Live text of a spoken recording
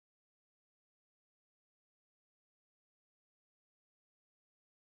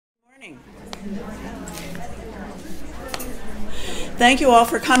Morning. Thank you all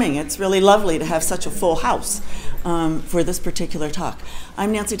for coming. It's really lovely to have such a full house for this particular talk.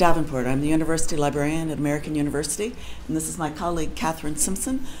 I'm Nancy Davenport. I'm the University Librarian at American University, and this is my colleague Katherine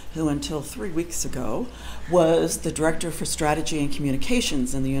Simpson, who until 3 weeks ago was the Director for Strategy and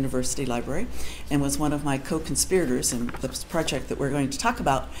Communications in the University Library and was one of my co-conspirators in this project that we're going to talk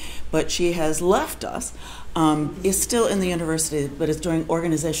about. But she has left us, is still in the university, but is doing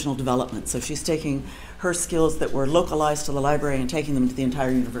organizational development. So she's taking her skills that were localized to the library and taking them to the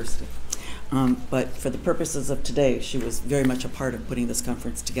entire university. But for the purposes of today, she was very much a part of putting this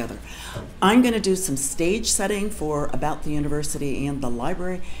conference together. I'm going to do some stage setting for about the university and the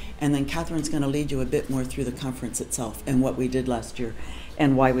library, and then Katherine's going to lead you a bit more through the conference itself and what we did last year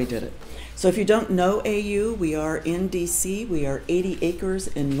and why we did it. So if you don't know AU, we are in DC. We are 80 acres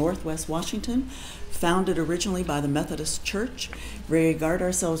in Northwest Washington, founded originally by the Methodist Church. We regard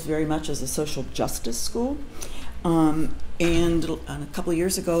ourselves very much as a social justice school. And a couple of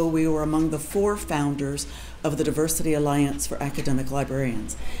years ago, we were among the 4 founders of the Diversity Alliance for Academic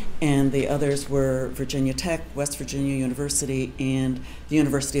Librarians. And the others were Virginia Tech, West Virginia University, and the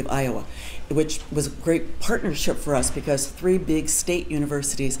University of Iowa, which was a great partnership for us because 3 big state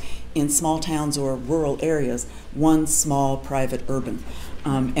universities in small towns or rural areas, 1 small private urban.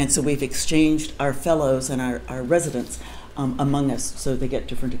 And so we've exchanged our fellows and our residents among us so they get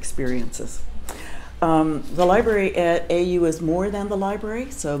different experiences. The library at AU is more than the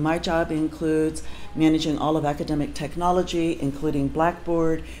library, so my job includes managing all of academic technology, including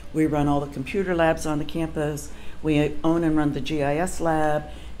Blackboard. We run all the computer labs on the campus. We own and run the GIS lab,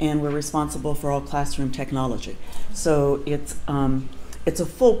 and we're responsible for all classroom technology. So it's a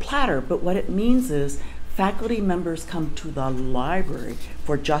full platter, but what it means is faculty members come to the library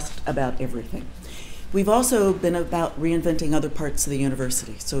for just about everything. We've also been about reinventing other parts of the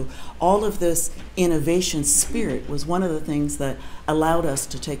university. So all of this innovation spirit was one of the things that allowed us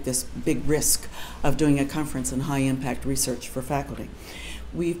to take this big risk of doing a conference in high impact research for faculty.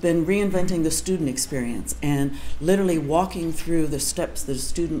 We've been reinventing the student experience and literally walking through the steps that a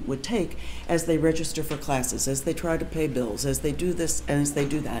student would take as they register for classes, as they try to pay bills, as they do this and as they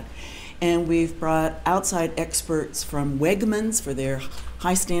do that. And we've brought outside experts from Wegmans for their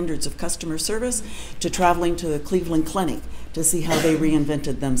high standards of customer service to traveling to the Cleveland Clinic to see how they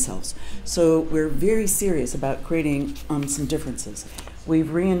reinvented themselves. So we're very serious about creating some differences. We've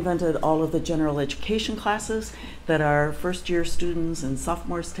reinvented all of the general education classes that our first-year students and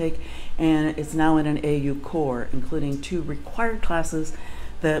sophomores take, and it's now in an AU core, including 2 required classes,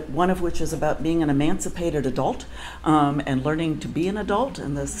 that one of which is about being an emancipated adult and learning to be an adult,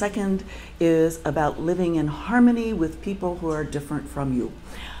 and the second is about living in harmony with people who are different from you.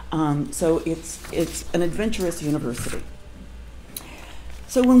 So it's an adventurous university.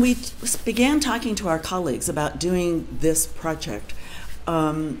 So when we began talking to our colleagues about doing this project,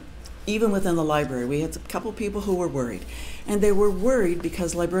 even within the library, we had a couple people who were worried. And they were worried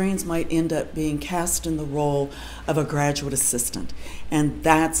because librarians might end up being cast in the role of a graduate assistant. And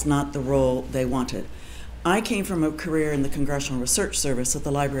that's not the role they wanted. I came from a career in the Congressional Research Service at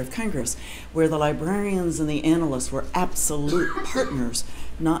the Library of Congress, where the librarians and the analysts were absolute partners,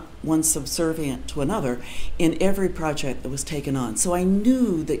 not one subservient to another, in every project that was taken on. So I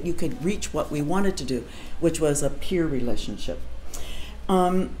knew that you could reach what we wanted to do, which was a peer relationship.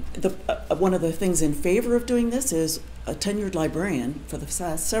 One of the things in favor of doing this is a tenured librarian for the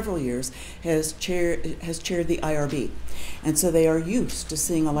past several years has chaired the IRB. And so they are used to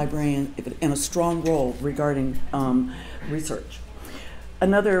seeing a librarian in a strong role regarding research.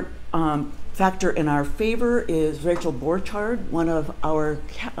 Another factor in our favor is Rachel Borchard, one of our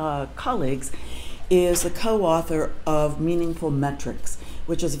colleagues, is the co-author of Meaningful Metrics,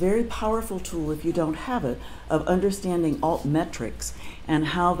 which is a very powerful tool, if you don't have it, of understanding alt metrics and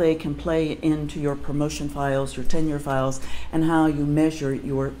how they can play into your promotion files, your tenure files, and how you measure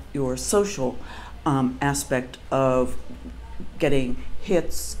your social aspect of getting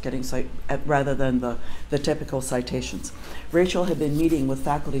hits, rather than the typical citations. Rachel had been meeting with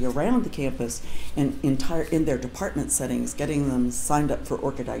faculty around the campus in their department settings, getting them signed up for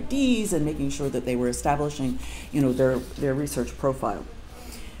ORCID IDs and making sure that they were establishing, their research profile.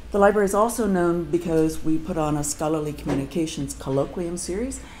 The library is also known because we put on a scholarly communications colloquium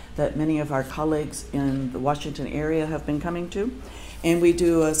series that many of our colleagues in the Washington area have been coming to. And we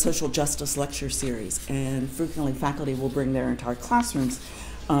do a social justice lecture series, and frequently faculty will bring their entire classrooms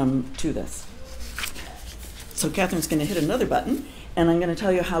to this. So Katherine's going to hit another button, and I'm going to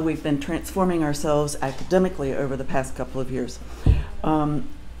tell you how we've been transforming ourselves academically over the past couple of years.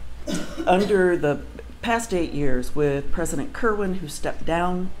 under the past 8 years with President Kerwin, who stepped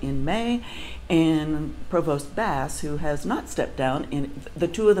down in May, and Provost Bass, who has not stepped down, and the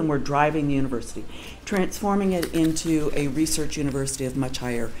two of them were driving the university, transforming it into a research university of much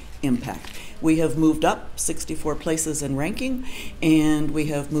higher impact. We have moved up 64 places in ranking, and we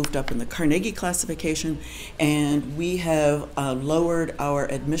have moved up in the Carnegie classification, and we have lowered our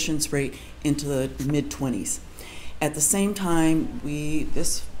admissions rate into the mid-20s. At the same time,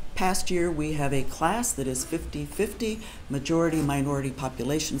 this past year, we have a class that is 50-50, majority-minority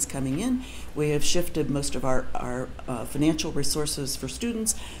populations coming in. We have shifted most of our financial resources for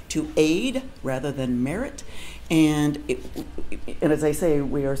students to aid rather than merit. And as I say,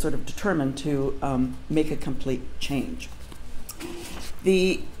 we are sort of determined to make a complete change.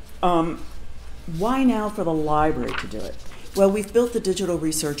 Why now for the library to do it? Well, we've built the Digital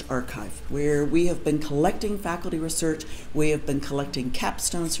Research Archive, where we have been collecting faculty research, we have been collecting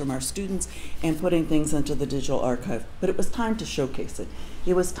capstones from our students, and putting things into the digital archive. But it was time to showcase it.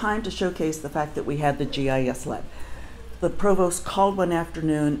 It was time to showcase the fact that we had the GIS lab. The provost called one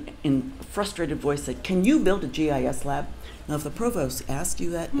afternoon in a frustrated voice, said, "Can you build a GIS lab?" Now, if the provost asked you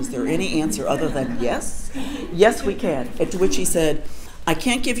that, is there any answer other than yes? Yes, we can. And to which he said, "I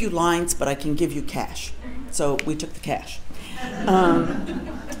can't give you lines, but I can give you cash." So we took the cash.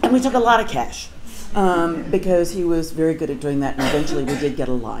 And we took a lot of cash because he was very good at doing that, and eventually we did get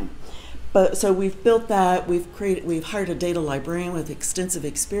a line. So we've built that. We've hired a data librarian with extensive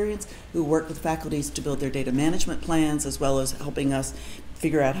experience who worked with faculties to build their data management plans, as well as helping us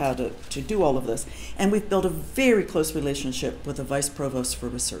figure out how to do all of this. And we've built a very close relationship with the vice provost for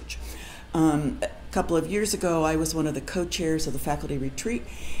research. A couple of years ago, I was one of the co-chairs of the faculty retreat,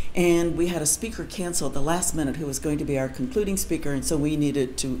 and we had a speaker cancel at the last minute who was going to be our concluding speaker, and so we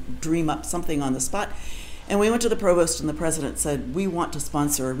needed to dream up something on the spot. And we went to the provost, and the president said, "We want to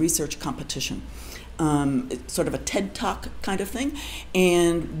sponsor a research competition, it's sort of a TED Talk kind of thing,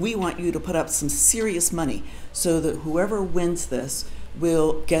 and we want you to put up some serious money so that whoever wins this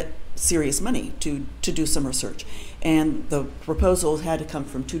will get serious money to do some research." And the proposals had to come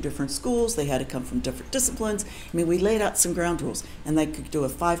from 2 different schools. They had to come from different disciplines. I mean, we laid out some ground rules, and they could do a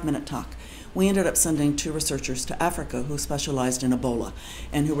 5-minute talk. We ended up sending 2 researchers to Africa who specialized in Ebola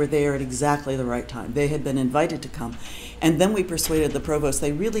and who were there at exactly the right time. They had been invited to come. And then we persuaded the provost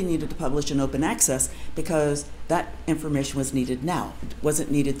they really needed to publish in open access because that information was needed now. It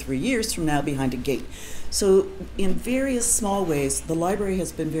wasn't needed 3 years from now behind a gate. So in various small ways, the library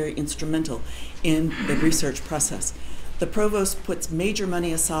has been very instrumental in the research process. The provost puts major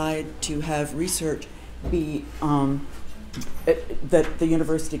money aside to have research be that the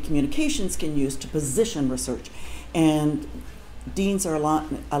university communications can use to position research. And deans are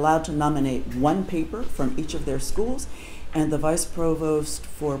allowed to nominate 1 paper from each of their schools, and the vice provost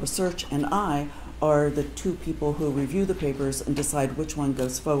for research and I are the 2 people who review the papers and decide which one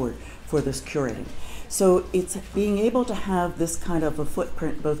goes forward for this curating. So it's being able to have this kind of a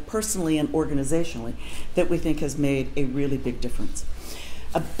footprint, both personally and organizationally, that we think has made a really big difference.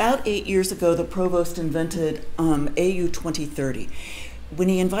 About 8 years ago, the provost invented AU 2030. When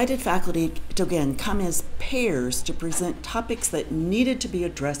he invited faculty to, again, come as pairs to present topics that needed to be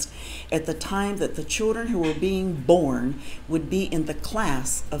addressed at the time that the children who were being born would be in the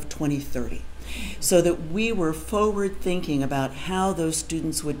class of 2030. So that we were forward thinking about how those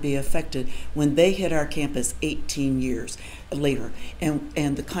students would be affected when they hit our campus 18 years later,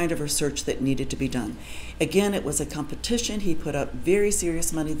 and the kind of research that needed to be done. Again, it was a competition. He put up very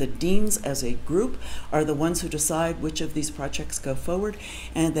serious money. The deans as a group are the ones who decide which of these projects go forward,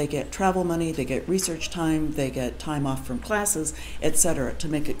 and they get travel money, they get research time, they get time off from classes, etc., to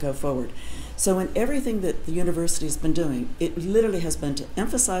make it go forward. So in everything that the university has been doing, it literally has been to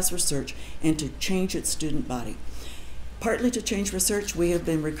emphasize research and to change its student body. Partly to change research, we have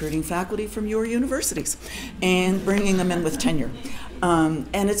been recruiting faculty from your universities and bringing them in with tenure.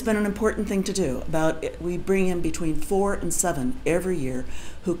 And it's been an important thing to do. We bring in between 4 and 7 every year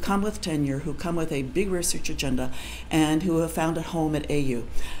who come with tenure, who come with a big research agenda, and who have found a home at AU.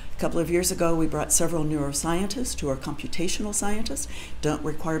 A couple of years ago, we brought several neuroscientists who are computational scientists, don't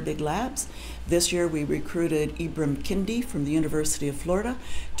require big labs. This year, we recruited Ibram Kendi from the University of Florida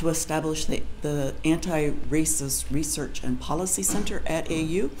to establish the Anti-Racist Research and Policy Center at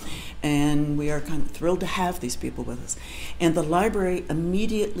AU, and we are kind of thrilled to have these people with us. And the library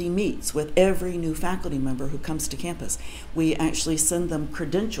immediately meets with every new faculty member who comes to campus. We actually send them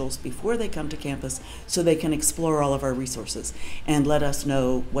credentials before they come to campus so they can explore all of our resources and let us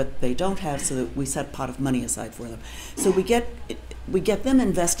know what they don't have so that we set a pot of money aside for them. So we get we get them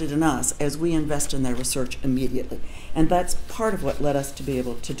invested in us as we invest in their research immediately. And that's part of what led us to be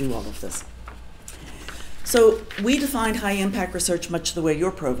able to do all of this. So we defined high impact research much the way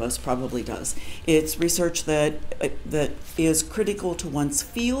your provost probably does. It's research that is critical to one's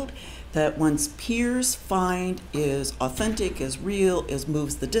field, that one's peers find is authentic, is real,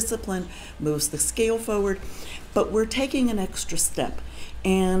 moves the discipline, moves the scale forward. But we're taking an extra step.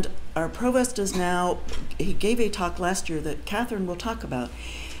 And our provost is now, he gave a talk last year that Katherine will talk about,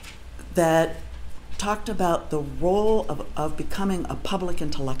 that talked about the role of becoming a public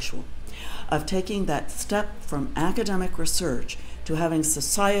intellectual, of taking that step from academic research to having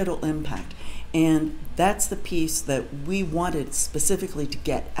societal impact. And that's the piece that we wanted specifically to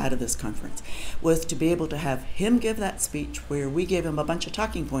get out of this conference, was to be able to have him give that speech where we gave him a bunch of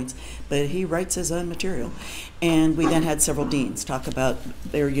talking points, but he writes his own material. And we then had several deans talk about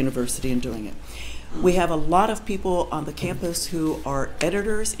their university and doing it. We have a lot of people on the campus who are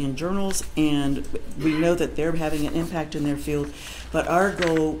editors in journals, and we know that they're having an impact in their field. But our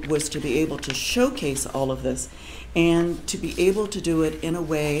goal was to be able to showcase all of this and to be able to do it in a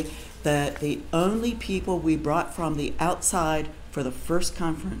way that the only people we brought from the outside for the first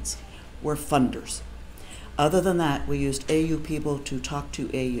conference were funders. Other than that, we used AU people to talk to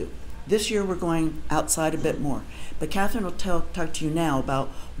AU. This year we're going outside a bit more, but Katherine will talk to you now about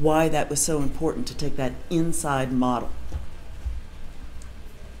why that was so important to take that inside model.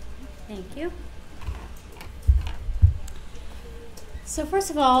 Thank you. So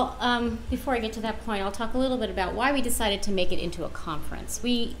first of all, before I get to that point, I'll talk a little bit about why we decided to make it into a conference.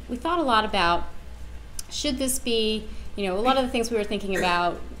 We thought a lot about, should this be, a lot of the things we were thinking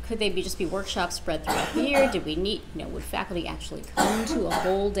about, could they just be workshops spread throughout the year? Did we need, would faculty actually come to a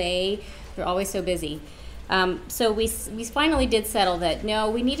whole day? They're always so busy. So we finally did settle that, no,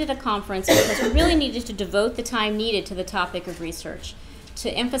 we needed a conference because we really needed to devote the time needed to the topic of research, to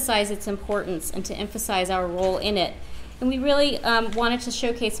emphasize its importance and to emphasize our role in it. And we really wanted to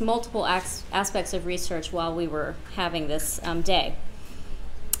showcase multiple aspects of research while we were having this day.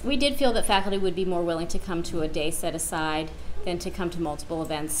 We did feel that faculty would be more willing to come to a day set aside than to come to multiple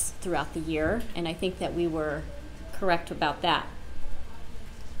events throughout the year, and I think that we were correct about that.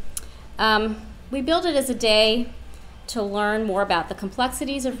 We built it as a day to learn more about the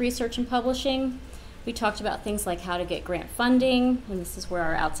complexities of research and publishing. We talked about things like how to get grant funding, and this is where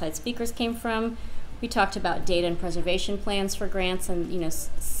our outside speakers came from. We talked about data and preservation plans for grants, and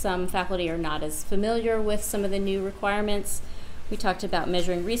some faculty are not as familiar with some of the new requirements. We talked about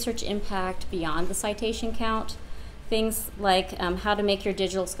measuring research impact beyond the citation count. Things like how to make your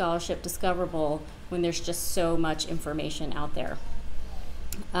digital scholarship discoverable when there's just so much information out there.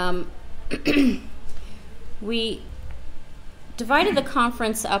 We divided the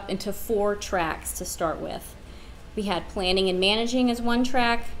conference up into 4 tracks to start with. We had planning and managing as one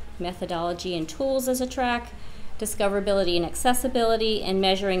track, methodology and tools as a track, discoverability and accessibility, and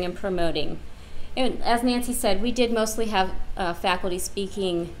measuring and promoting. And as Nancy said, we did mostly have faculty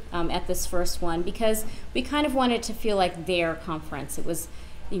speaking at this first one because we kind of wanted to feel like their conference. It was,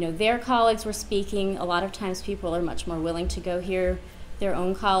 their colleagues were speaking. A lot of times people are much more willing to go hear their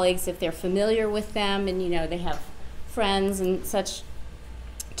own colleagues if they're familiar with them and, they have friends and such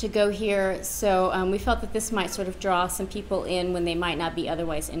to go here. So we felt that this might sort of draw some people in when they might not be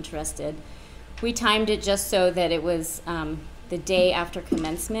otherwise interested. We timed it just so that it was the day after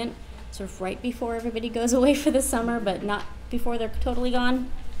commencement, sort of right before everybody goes away for the summer, but not before they're totally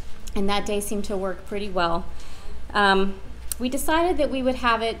gone. And that day seemed to work pretty well. We decided that we would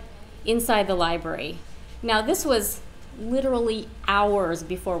have it inside the library. Now this was literally hours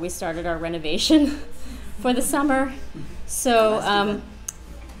before we started our renovation for the summer. So,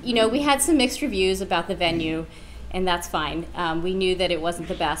 we had some mixed reviews about the venue, and that's fine. We knew that it wasn't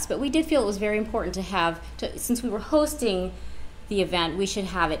the best, but we did feel it was very important to have, since we were hosting the event, we should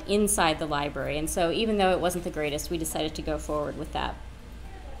have it inside the library. And so even though it wasn't the greatest, we decided to go forward with that.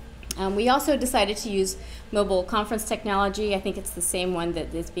 We also decided to use mobile conference technology. I think it's the same one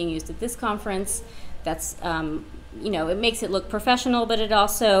that is being used at this conference. That's, it makes it look professional, but it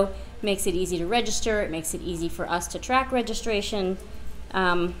also makes it easy to register. It makes it easy for us to track registration.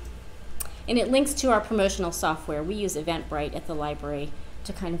 And it links to our promotional software. We use Eventbrite at the library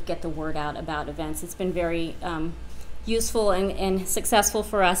to kind of get the word out about events. It's been very useful and successful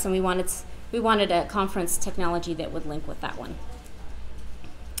for us, and we wanted a conference technology that would link with that one.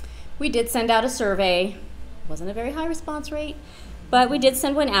 We did send out a survey. It wasn't a very high response rate, but we did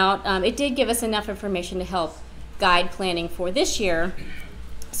send one out. It did give us enough information to help guide planning for this year,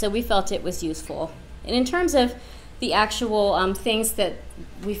 so we felt it was useful. And in terms of the actual things that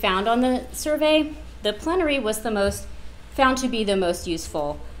we found on the survey, the plenary was the most found to be the most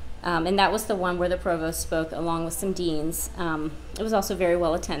useful. And that was the one where the provost spoke along with some deans. It was also very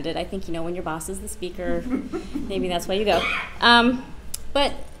well attended. I think, when your boss is the speaker, maybe that's why you go.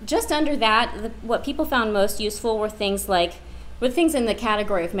 But just under that, what people found most useful were things in the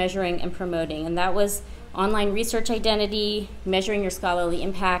category of measuring and promoting. And that was online research identity, measuring your scholarly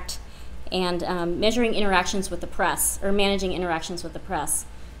impact, and measuring interactions with the press, or managing interactions with the press.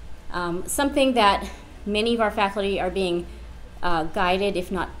 Something that many of our faculty are being guided, if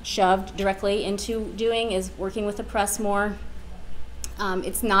not shoved directly into doing, is working with the press more.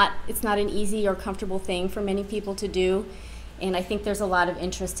 It's not an easy or comfortable thing for many people to do, and I think there's a lot of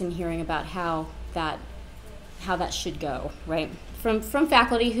interest in hearing about how that should go, right? From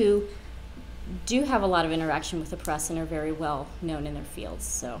faculty who do have a lot of interaction with the press and are very well known in their fields.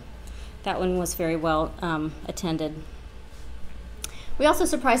 So that one was very well attended. We also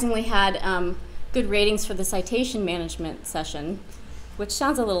surprisingly had good ratings for the citation management session, which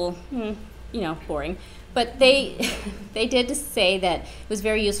sounds a little, boring. But they did say that it was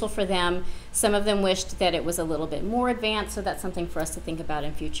very useful for them. Some of them wished that it was a little bit more advanced, so that's something for us to think about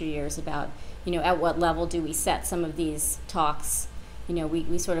in future years about, at what level do we set some of these talks.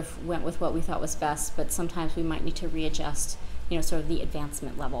 We sort of went with what we thought was best, but sometimes we might need to readjust, sort of the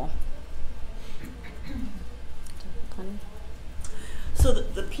advancement level. So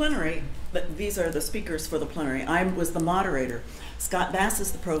the plenary, these are the speakers for the plenary. I was the moderator. Scott Bass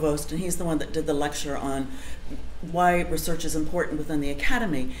is the provost, and he's the one that did the lecture on why research is important within the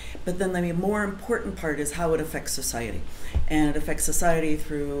academy. But then the more important part is how it affects society. And it affects society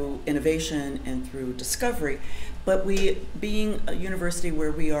through innovation and through discovery. But we, being a university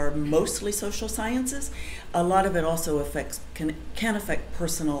where we are mostly social sciences, a lot of it also can affect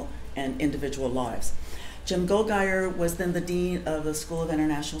personal and individual lives. Jim Goldgeier was then the Dean of the School of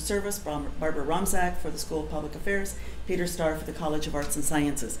International Service, Barbara Romzak for the School of Public Affairs, Peter Starr for the College of Arts and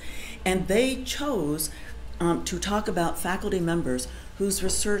Sciences. And they chose to talk about faculty members whose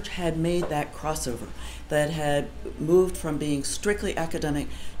research had made that crossover, that had moved from being strictly academic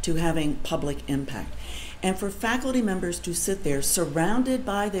to having public impact. And for faculty members to sit there surrounded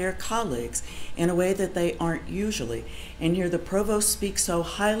by their colleagues in a way that they aren't usually, and hear the provost speak so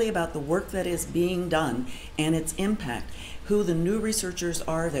highly about the work that is being done and its impact, who the new researchers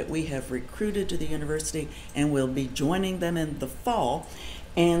are that we have recruited to the university and will be joining them in the fall,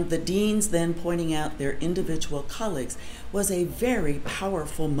 and the deans then pointing out their individual colleagues, was a very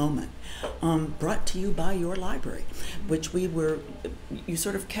powerful moment, brought to you by your library, which you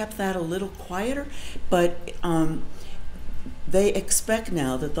sort of kept that a little quieter, but they expect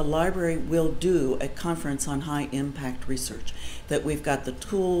now that the library will do a conference on high impact research, that we've got the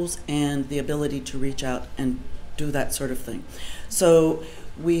tools and the ability to reach out and do that sort of thing. So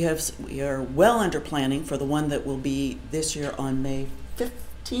we are well under planning for the one that will be this year on May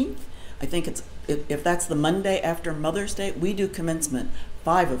 15th. I think if that's the Monday after Mother's Day, we do commencement,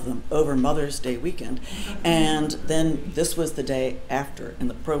 5 of them over Mother's Day weekend. And then this was the day after, and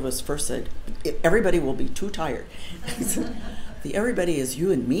the provost first said, everybody will be too tired. The everybody is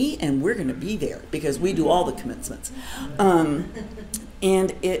you and me, and we're going to be there because we do all the commencements.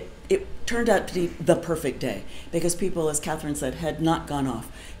 And it turned out to be the perfect day because people, as Katherine said, had not gone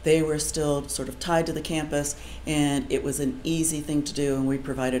off. They were still sort of tied to the campus, and it was an easy thing to do, and we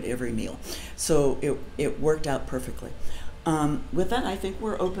provided every meal. So it worked out perfectly. With that, I think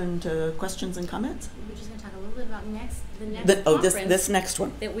we're open to questions and comments. We're just going to talk a little bit about the next conference. This next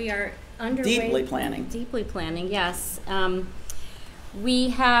one. That we are underway. Deeply planning. Deeply planning, yes. We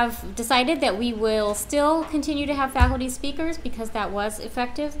have decided that we will still continue to have faculty speakers because that was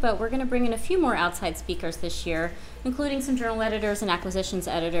effective, but we're going to bring in a few more outside speakers this year, including some journal editors and acquisitions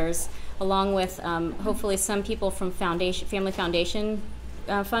editors, along with hopefully some people from family foundation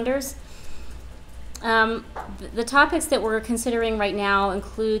funders. The topics that we're considering right now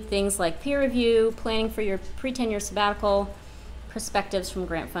include things like peer review, planning for your pre-tenure sabbatical, perspectives from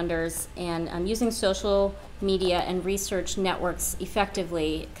grant funders, and using social media and research networks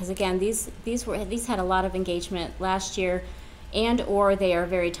effectively, because again, these had a lot of engagement last year, or they are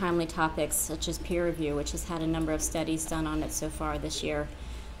very timely topics such as peer review, which has had a number of studies done on it so far this year.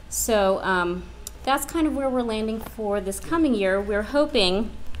 So that's kind of where we're landing for this coming year. We're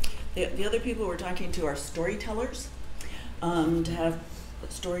hoping the other people we're talking to are storytellers, to have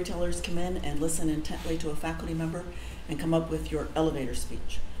storytellers come in and listen intently to a faculty member and come up with your elevator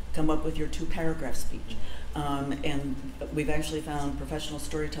speech, come up with your 2-paragraph speech. And we've actually found professional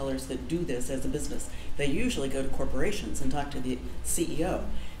storytellers that do this as a business. They usually go to corporations and talk to the CEO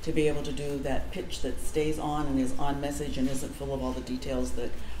to be able to do that pitch that stays on and is on message and isn't full of all the details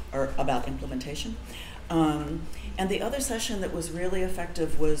that are about implementation. And the other session that was really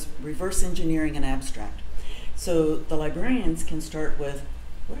effective was reverse engineering an abstract. So the librarians can start with,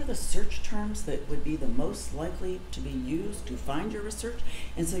 what are the search terms that would be the most likely to be used to find your research?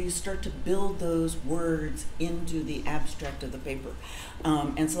 And so you start to build those words into the abstract of the paper.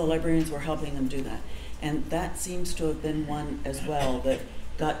 And so the librarians were helping them do that. And that seems to have been one as well that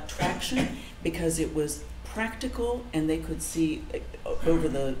got traction because it was practical, and they could see over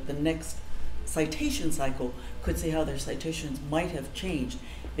the next citation cycle, could see how their citations might have changed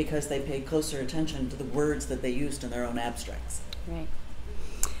because they paid closer attention to the words that they used in their own abstracts. Right.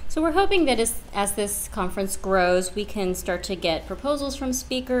 So we're hoping that as this conference grows, we can start to get proposals from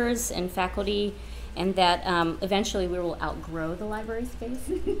speakers and faculty, and that eventually we will outgrow the library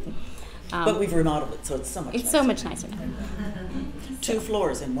space. But we've remodeled it, so it's so much nicer. It's so much nicer now. 2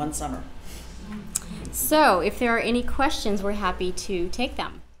 floors in one summer. So if there are any questions, we're happy to take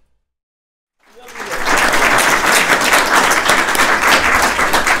them.